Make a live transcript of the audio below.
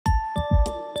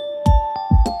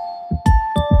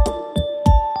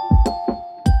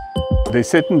There's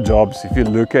certain jobs, if you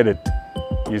look at it,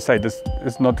 you say this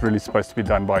is not really supposed to be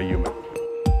done by a human.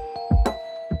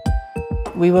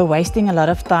 We were wasting a lot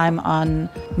of time on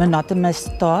monotonous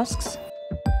tasks.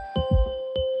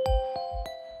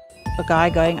 A guy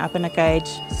going up in a cage,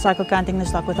 cycle counting the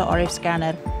stock with an RF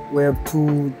scanner. We have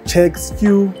to check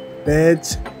SKU,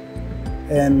 batch,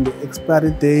 and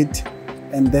expiry date,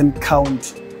 and then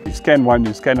count. You scan one,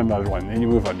 you scan another one, then you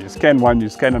move on. You scan one, you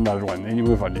scan another one, then you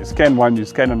move on. You scan one, you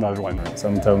scan another one.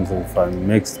 Sometimes we find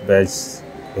mixed batch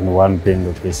in one bin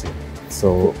location.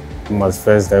 So you must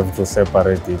first have to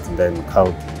separate it and then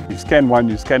count. You scan one,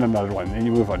 you scan another one, then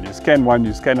you move on. You scan one,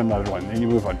 you scan another one, then you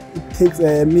move on. It takes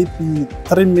maybe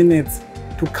 3 minutes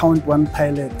to count one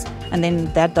pallet. And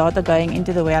then that data going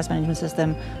into the warehouse management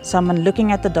system, someone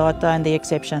looking at the data and the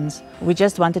exceptions. We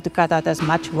just wanted to cut out as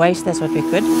much waste as what we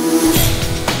could.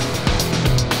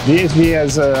 DSV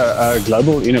has a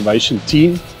global innovation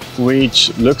team which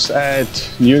looks at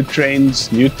new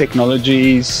trends, new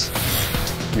technologies.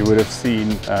 You would have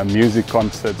seen music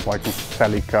concerts like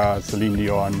Metallica, Celine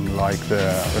Dion, like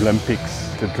the Olympics,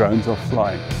 the drones are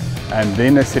flying. And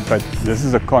then I said, but this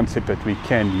is a concept that we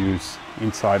can use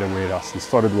inside a warehouse, and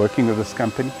started working with this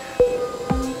company.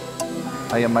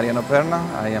 I am Mariano Perna.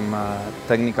 I am a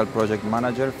technical project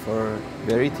manager for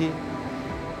Verity.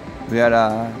 We are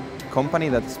a company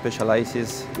that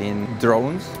specializes in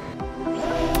drones.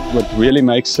 What really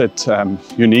makes it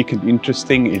unique and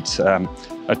interesting, it's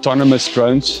autonomous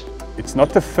drones. It's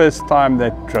not the first time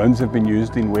that drones have been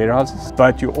used in warehouses,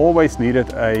 but you always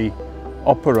needed an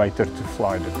operator to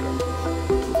fly the drone.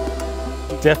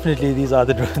 Definitely these are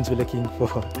the drones we're looking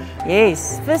for.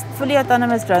 Yes, first fully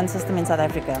autonomous drone system in South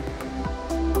Africa.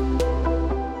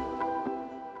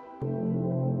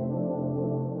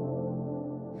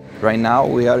 Right now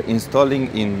we are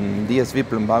installing in DSV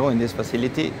Plumbago, in this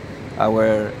facility,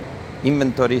 our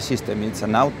inventory system. It's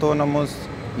an autonomous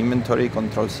inventory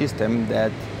control system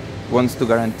that wants to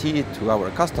guarantee to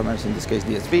our customers, in this case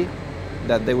DSV,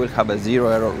 that they will have a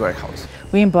zero-error warehouse.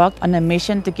 We embarked on a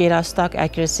mission to get our stock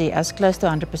accuracy as close to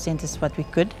 100% as what we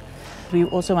could. We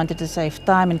also wanted to save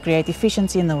time and create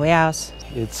efficiency in the warehouse.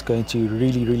 It's going to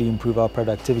really improve our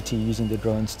productivity using the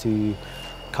drones to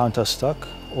count our stock.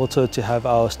 Also to have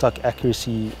our stock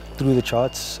accuracy through the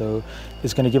charts, so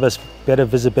it's going to give us better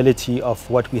visibility of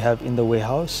what we have in the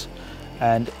warehouse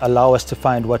and allow us to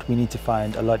find what we need to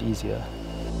find a lot easier.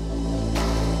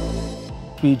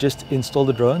 We just installed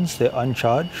the drones, they're on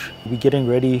charge. We're getting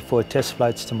ready for test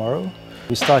flights tomorrow.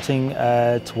 We're starting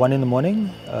at 1 in the morning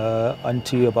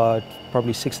until about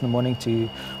probably 6 in the morning to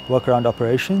work around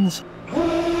operations.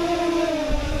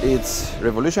 It's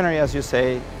revolutionary, as you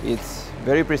say. It's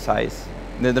very precise.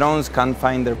 The drones can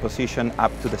find their position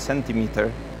up to the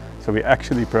centimeter. So we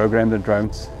actually program the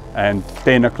drones, and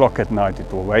 10 o'clock at night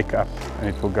it will wake up and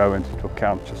it will go and it will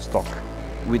count your stock.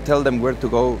 We tell them where to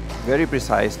go, very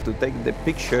precise, to take the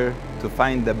picture to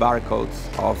find the barcodes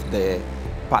of the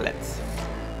pallets.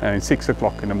 And at 6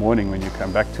 o'clock in the morning when you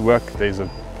come back to work, there's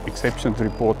an exceptions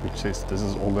report which says this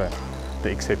is all the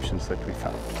exceptions that we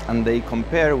found. And they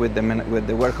compare with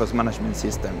the warehouse management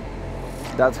system.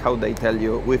 That's how they tell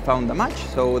you, we found a match,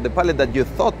 so the pallet that you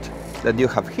thought that you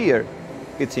have here,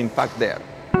 it's in fact there.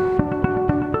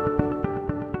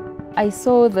 I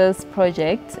saw this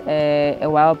project a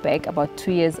while back, about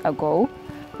 2 years ago,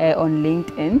 on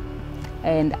LinkedIn,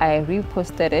 and I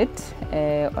reposted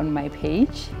it on my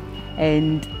page.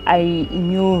 And I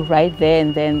knew right there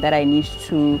and then that I need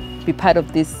to be part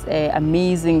of this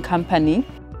amazing company.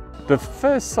 The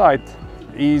first site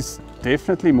is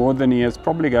definitely more than a year. It's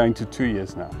probably going to 2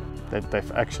 years now that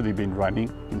they've actually been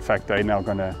running. In fact, they're now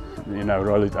going to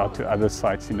roll it out to other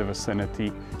sites in the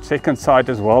vicinity. Second site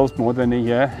as well is more than a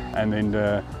year, and then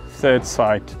the third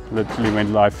site literally went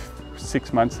live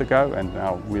 6 months ago, and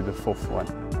now we're the fourth one.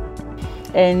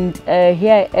 And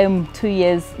here I am 2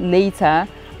 years later.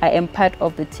 I am part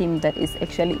of the team that is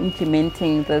actually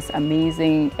implementing this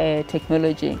amazing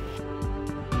technology.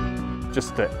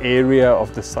 Just the area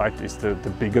of the site is the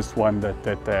biggest one that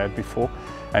they had before.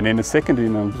 And then the second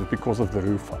was because of the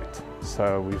roof height.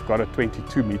 So we've got a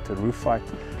 22-meter roof height.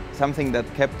 Something that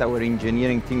kept our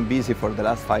engineering team busy for the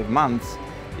last 5 months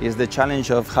is the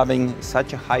challenge of having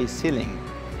such a high ceiling.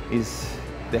 It's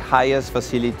the highest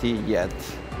facility yet.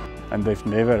 And they've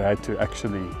never had to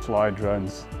actually fly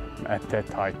drones at that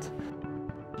height.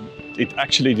 It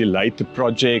actually delayed the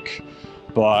project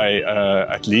by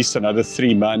at least another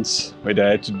 3 months, where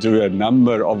they had to do a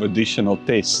number of additional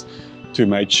tests to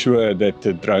make sure that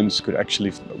the drones could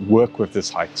actually work with this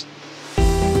height.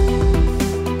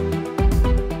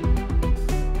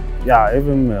 Yeah,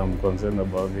 even me, I'm concerned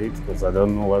about it because I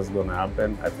don't know what's going to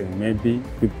happen. I think maybe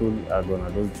people are going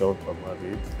to lose jobs about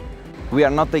it. We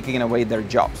are not taking away their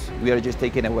jobs. We are just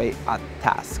taking away a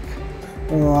task.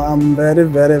 I'm very,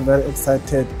 very, very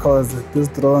excited because these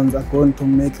drones are going to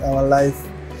make our life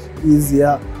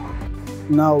easier.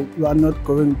 Now we are not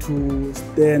going to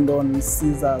stand on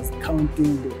scissors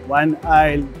counting one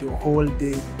aisle the whole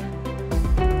day.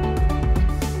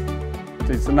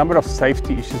 There's a number of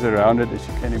safety issues around it, as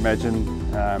you can imagine.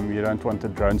 You don't want the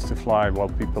drones to fly while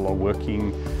people are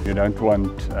working. You don't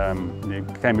want, there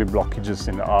can be blockages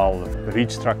in the aisle, a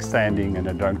reach truck standing and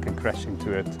a drone can crash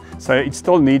into it. So it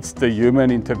still needs the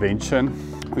human intervention.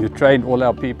 We train all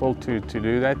our people to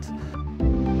do that.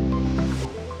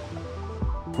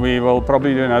 We will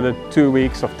probably do another 2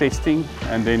 weeks of testing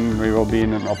and then we will be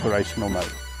in an operational mode.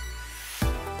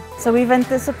 So we've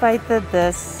anticipated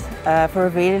this for a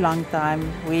very long time.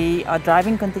 We are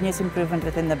driving continuous improvement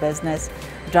within the business,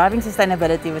 driving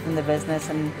sustainability within the business,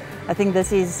 and I think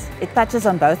it touches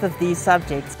on both of these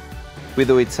subjects. We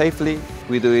do it safely,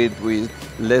 we do it with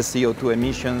less CO2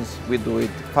 emissions, we do it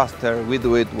faster, we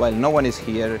do it while no one is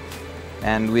here,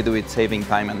 and we do it saving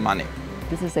time and money.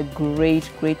 This is a great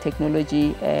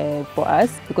technology for us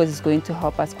because it's going to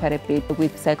help us quite a bit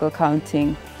with cycle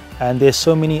counting. And there's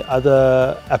so many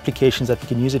other applications that we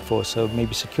can use it for. So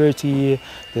maybe security,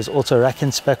 there's also rack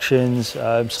inspections.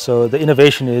 So the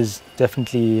innovation is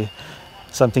definitely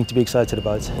something to be excited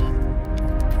about.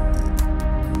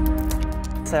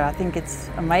 So I think it's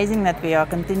amazing that we are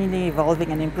continually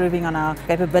evolving and improving on our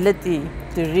capability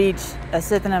to reach a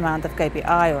certain amount of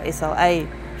KPI or SLA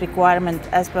requirement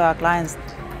as per our clients'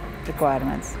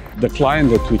 requirements. The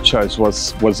client that we chose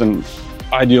was an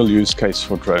ideal use case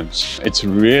for drones. It's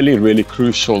really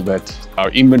crucial that our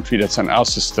inventory that's on our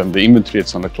system, the inventory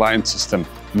that's on the client system,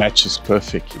 matches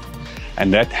perfectly.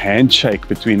 And that handshake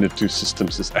between the two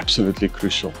systems is absolutely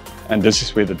crucial. And this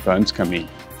is where the drones come in.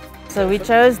 So we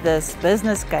chose this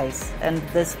business case and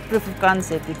this proof of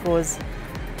concept because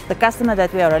the customer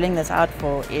that we are rolling this out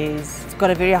for is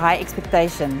got a very high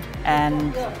expectation,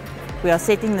 and we are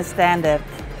setting the standard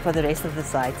for the rest of the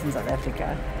sites in South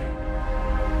Africa.